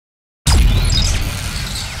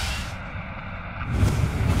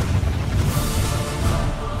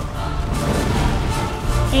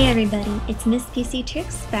Hey everybody, it's Miss PC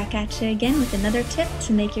Tricks back at you again with another tip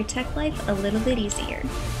to make your tech life a little bit easier.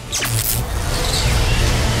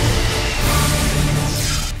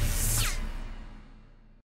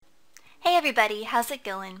 Hey everybody, how's it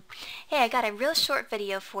going? Hey, I got a real short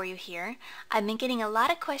video for you here. I've been getting a lot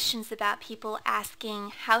of questions about people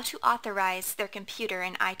asking how to authorize their computer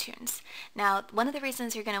in iTunes. Now, one of the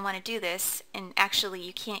reasons you're going to want to do this, and actually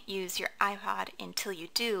you can't use your iPod until you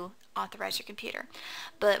do authorize your computer,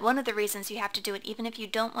 but one of the reasons you have to do it even if you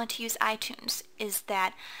don't want to use iTunes is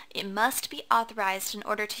that it must be authorized in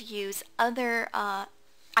order to use other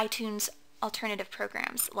iTunes alternative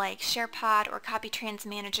programs like SharePod or CopyTrans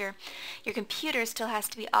Manager. Your computer still has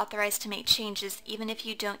to be authorized to make changes even if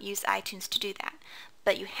you don't use iTunes to do that.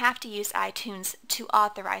 But you have to use iTunes to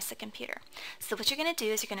authorize the computer. So what you're going to do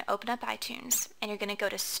is you're going to open up iTunes and you're going to go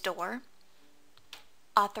to Store,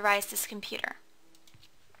 Authorize this computer.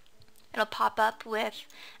 It'll pop up with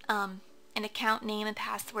an account name and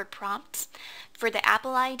password prompt. For the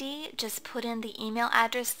Apple ID, just put in the email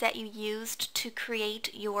address that you used to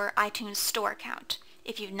create your iTunes Store account.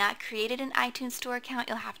 If you've not created an iTunes Store account,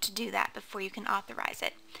 you'll have to do that before you can authorize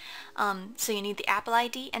it. So you need the Apple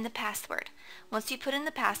ID and the password. Once you put in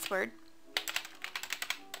the password,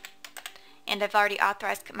 and I've already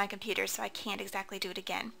authorized my computer so I can't exactly do it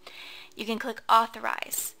again, you can click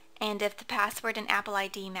Authorize. And if the password and Apple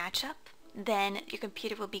ID match up, then your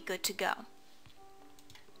computer will be good to go.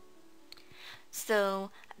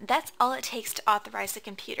 So that's all it takes to authorize the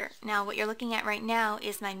computer. Now what you're looking at right now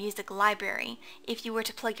is my music library. If you were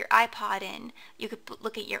to plug your iPod in, you could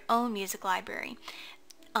look at your own music library.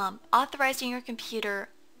 Authorizing your computer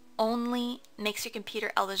only makes your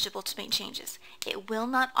computer eligible to make changes. It will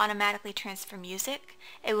not automatically transfer music.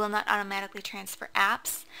 It will not automatically transfer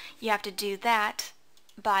apps. You have to do that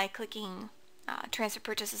by clicking transfer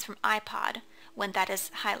purchases from iPod when that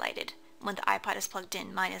is highlighted, when the iPod is plugged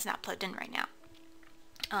in. Mine is not plugged in right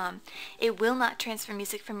now. It will not transfer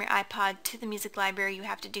music from your iPod to the music library. You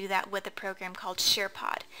have to do that with a program called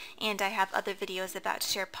SharePod, and I have other videos about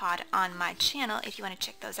SharePod on my channel if you want to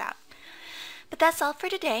check those out. But that's all for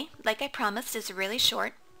today. Like I promised, it's really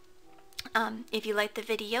short. If you liked the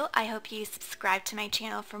video, I hope you subscribe to my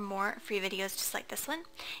channel for more free videos just like this one.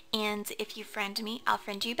 And if you friend me, I'll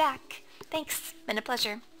friend you back. Thanks. Been a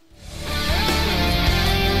pleasure.